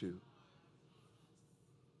prophesying to.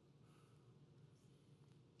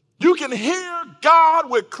 You can hear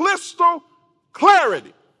God with crystal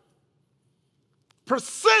clarity,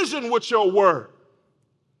 precision with your word.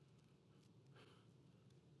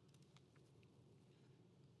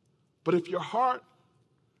 But if your heart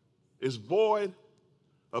is void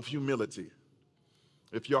of humility,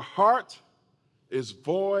 if your heart is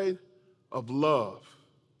void of love,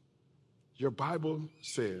 your Bible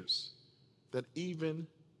says that even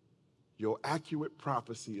your accurate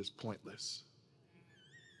prophecy is pointless.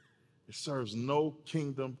 It serves no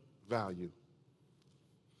kingdom value.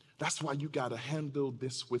 That's why you got to handle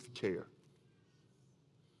this with care.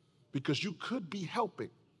 Because you could be helping,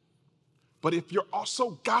 but if you're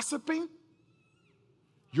also gossiping,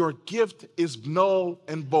 your gift is null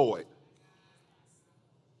and void.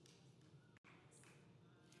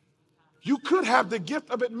 You could have the gift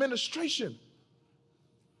of administration.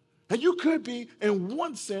 And you could be, in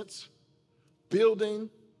one sense, building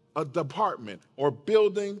a department or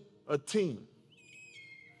building a team.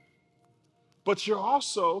 But you're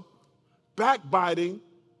also backbiting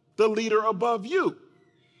the leader above you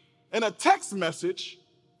in a text message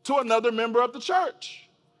to another member of the church.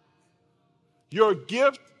 Your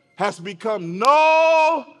gift has become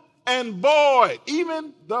null and void,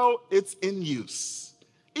 even though it's in use,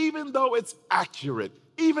 even though it's accurate,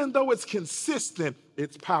 even though it's consistent,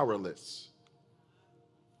 it's powerless.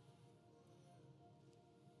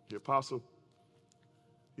 The apostle,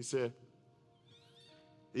 he said,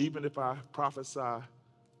 even if I prophesy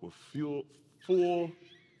with full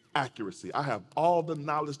accuracy, I have all the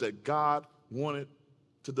knowledge that God wanted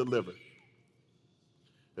to deliver.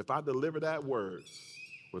 If I deliver that word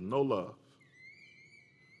with no love,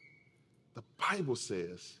 the Bible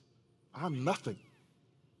says I'm nothing.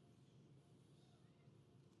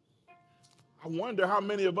 I wonder how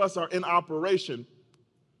many of us are in operation,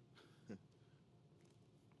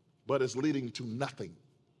 but it's leading to nothing.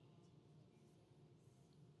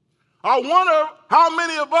 I wonder how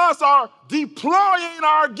many of us are deploying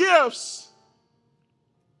our gifts,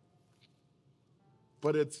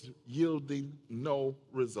 but it's yielding no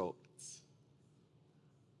results.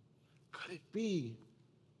 it be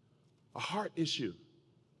a heart issue?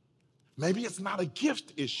 Maybe it's not a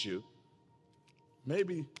gift issue.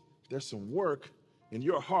 Maybe there's some work in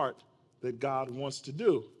your heart that God wants to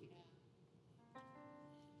do.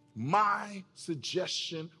 My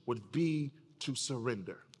suggestion would be to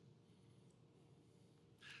surrender.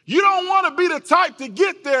 You don't want to be the type to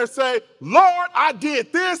get there and say, Lord, I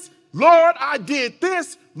did this. Lord, I did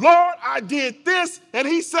this. Lord, I did this. And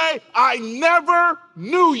he say, I never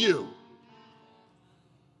knew you.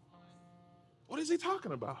 What is he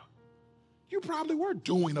talking about? You probably were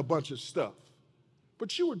doing a bunch of stuff,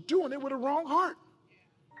 but you were doing it with a wrong heart.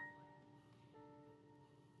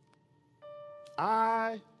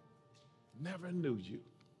 I never knew you.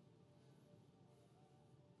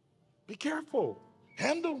 Be careful.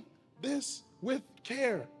 Handle this with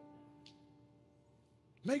care.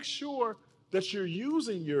 Make sure that you're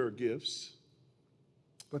using your gifts,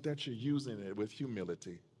 but that you're using it with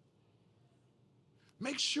humility.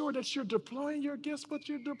 Make sure that you're deploying your gifts, but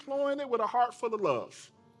you're deploying it with a heart full of love.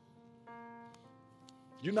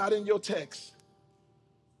 You're not in your text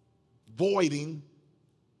voiding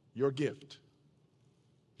your gift.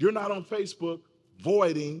 You're not on Facebook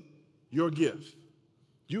voiding your gift.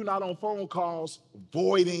 You're not on phone calls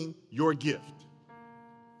voiding your gift.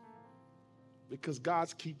 Because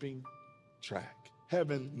God's keeping track.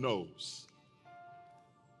 Heaven knows.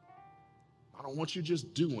 I don't want you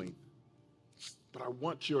just doing, but I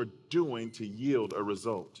want your doing to yield a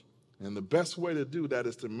result. And the best way to do that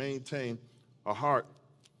is to maintain a heart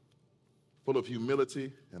full of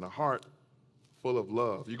humility and a heart full of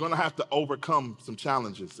love. You're going to have to overcome some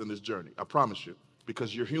challenges in this journey, I promise you,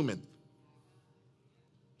 because you're human.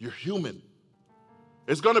 You're human.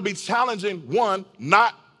 It's going to be challenging, one,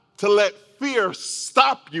 not to let fear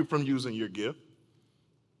stop you from using your gift.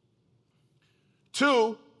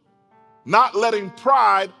 Two, not letting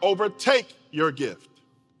pride overtake your gift.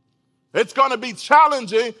 It's going to be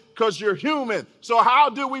challenging because you're human. So how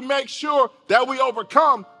do we make sure that we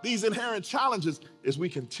overcome these inherent challenges? Is we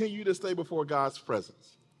continue to stay before God's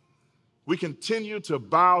presence. We continue to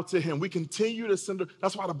bow to him. We continue to send.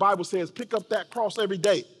 That's why the Bible says, pick up that cross every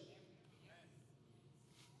day.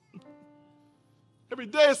 Every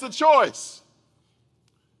day it's a choice.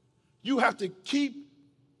 You have to keep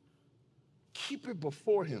it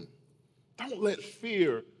before him. Don't let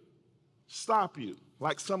fear stop you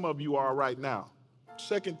like some of you are right now.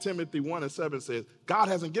 2 Timothy 1:7 says, God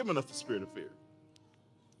hasn't given us the spirit of fear.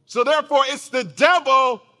 So therefore, it's the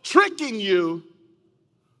devil tricking you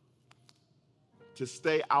to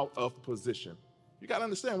stay out of position. You got to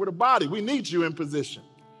understand, we're the body. We need you in position.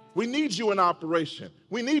 We need you in operation.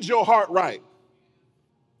 We need your heart right.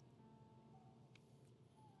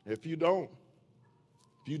 If you don't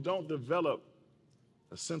develop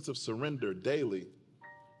a sense of surrender daily,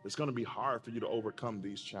 it's going to be hard for you to overcome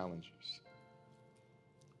these challenges.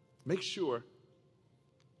 Make sure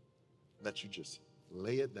that you just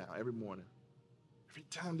lay it down every morning. Every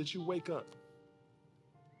time that you wake up,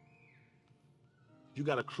 you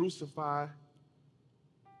got to crucify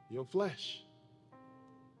your flesh.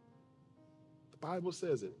 The Bible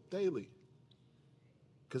says it daily.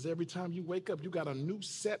 Because every time you wake up, you got a new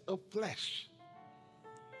set of flesh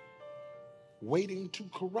waiting to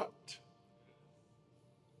corrupt.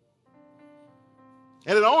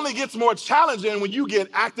 And it only gets more challenging when you get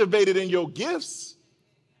activated in your gifts,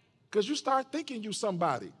 because you start thinking you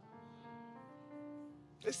somebody.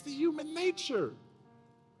 It's the human nature.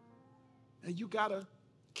 And you got to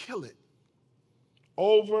kill it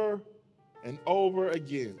over and over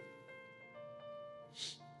again.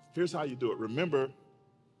 Here's how you do it. Remember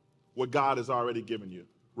what God has already given you.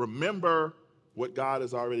 Remember what God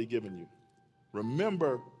has already given you.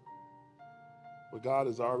 Remember what God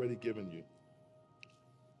has already given you.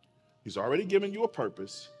 He's already given you a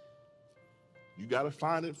purpose. You got to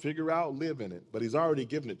find it, figure out, live in it. But he's already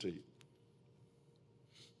given it to you.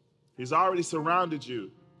 He's already surrounded you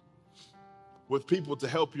with people to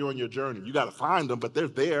help you on your journey. You got to find them, but they're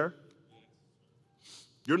there.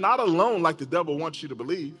 You're not alone like the devil wants you to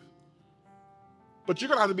believe. But you're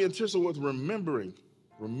going to have to be intentional with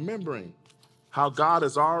remembering how God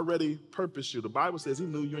has already purposed you. The Bible says he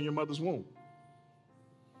knew you in your mother's womb.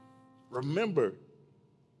 Remember,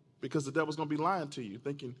 because the devil's going to be lying to you,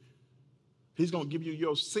 thinking he's going to give you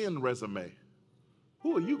your sin resume.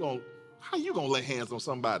 How are you going to lay hands on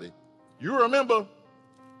somebody? You remember?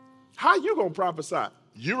 How are you going to prophesy?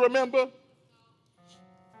 You remember?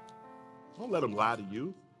 Don't let him lie to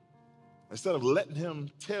you. Instead of letting him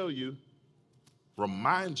tell you,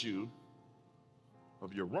 remind you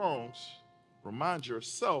of your wrongs, remind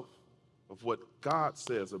yourself of what God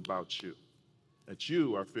says about you. that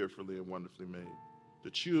you are fearfully and wonderfully made,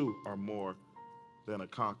 that you are more than a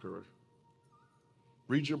conqueror.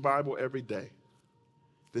 Read your Bible every day.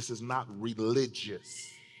 This is not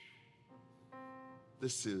religious.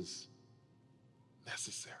 This is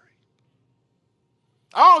necessary.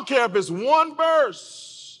 I don't care if it's one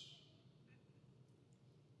verse.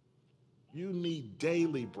 You need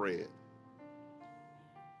daily bread.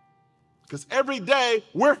 Because every day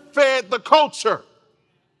we're fed the culture.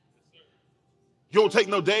 You don't take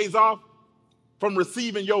no days off from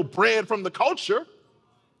receiving your bread from the culture.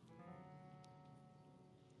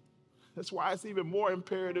 That's why it's even more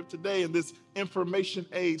imperative today in this information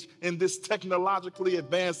age, in this technologically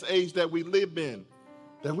advanced age that we live in,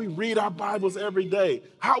 that we read our Bibles every day.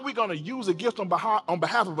 How are we going to use a gift on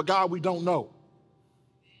behalf of a God we don't know?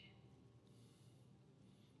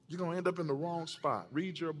 You're going to end up in the wrong spot.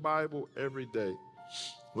 Read your Bible every day.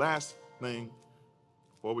 Last thing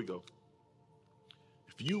before we go.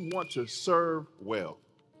 If you want to serve well,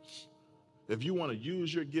 if you want to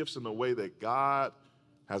use your gifts in the way that God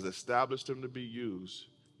has established them to be used,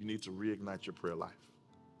 you need to reignite your prayer life.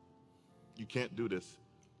 You can't do this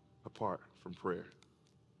apart from prayer.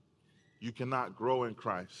 You cannot grow in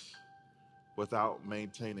Christ without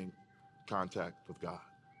maintaining contact with God.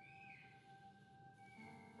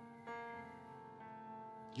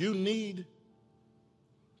 You need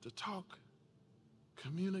to talk,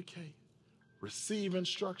 communicate, receive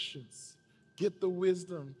instructions, get the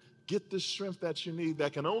wisdom, get the strength that you need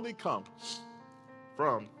that can only come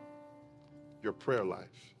from your prayer life.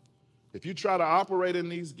 If you try to operate in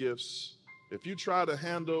these gifts, if you try to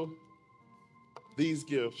handle these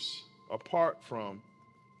gifts apart from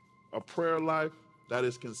a prayer life that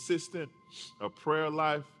is consistent, a prayer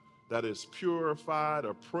life that is purified,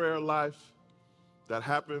 a prayer life that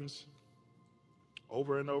happens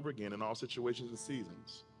over and over again in all situations and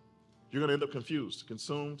seasons, you're going to end up confused,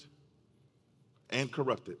 consumed, and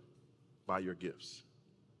corrupted by your gifts.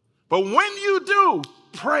 But when you do,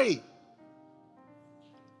 pray.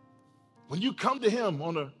 When you come to him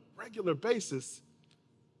on a regular basis,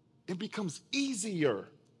 it becomes easier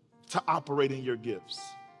to operate in your gifts.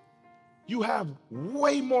 You have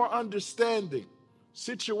way more understanding,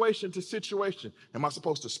 situation to situation. Am I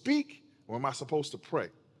supposed to speak or am I supposed to pray?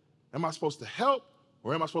 Am I supposed to help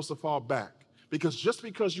or am I supposed to fall back? Because just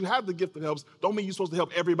because you have the gift that helps, don't mean you're supposed to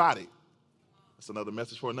help everybody. That's another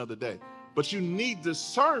message for another day. But you need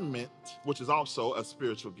discernment, which is also a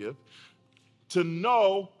spiritual gift, to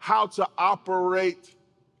know how to operate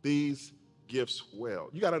these gifts well.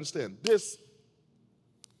 You got to understand, this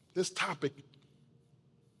topic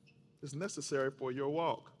is necessary for your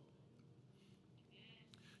walk.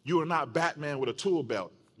 You are not Batman with a tool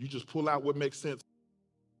belt. You just pull out what makes sense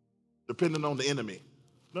depending on the enemy.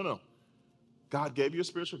 No. God gave you a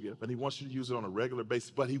spiritual gift, and he wants you to use it on a regular basis,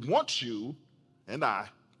 but he wants you and I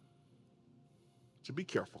to be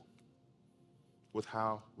careful with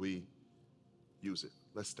how we use it.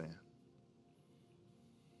 Let's stand.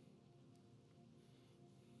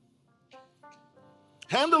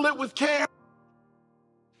 Handle it with care.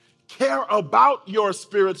 Care about your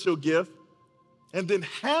spiritual gift, and then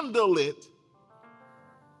handle it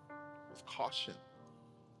with caution,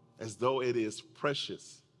 as though it is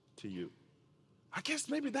precious to you. I guess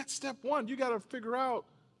maybe that's step one. You got to figure out,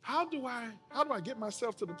 how do I get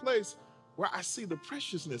myself to the place where I see the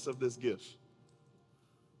preciousness of this gift?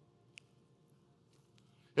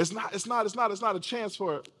 It's not a chance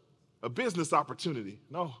for a business opportunity.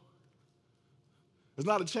 No. It's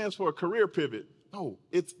not a chance for a career pivot. No,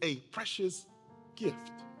 it's a precious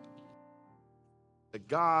gift that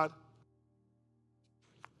God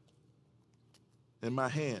in my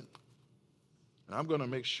hand. And I'm going to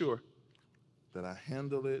make sure that I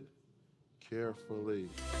handle it carefully.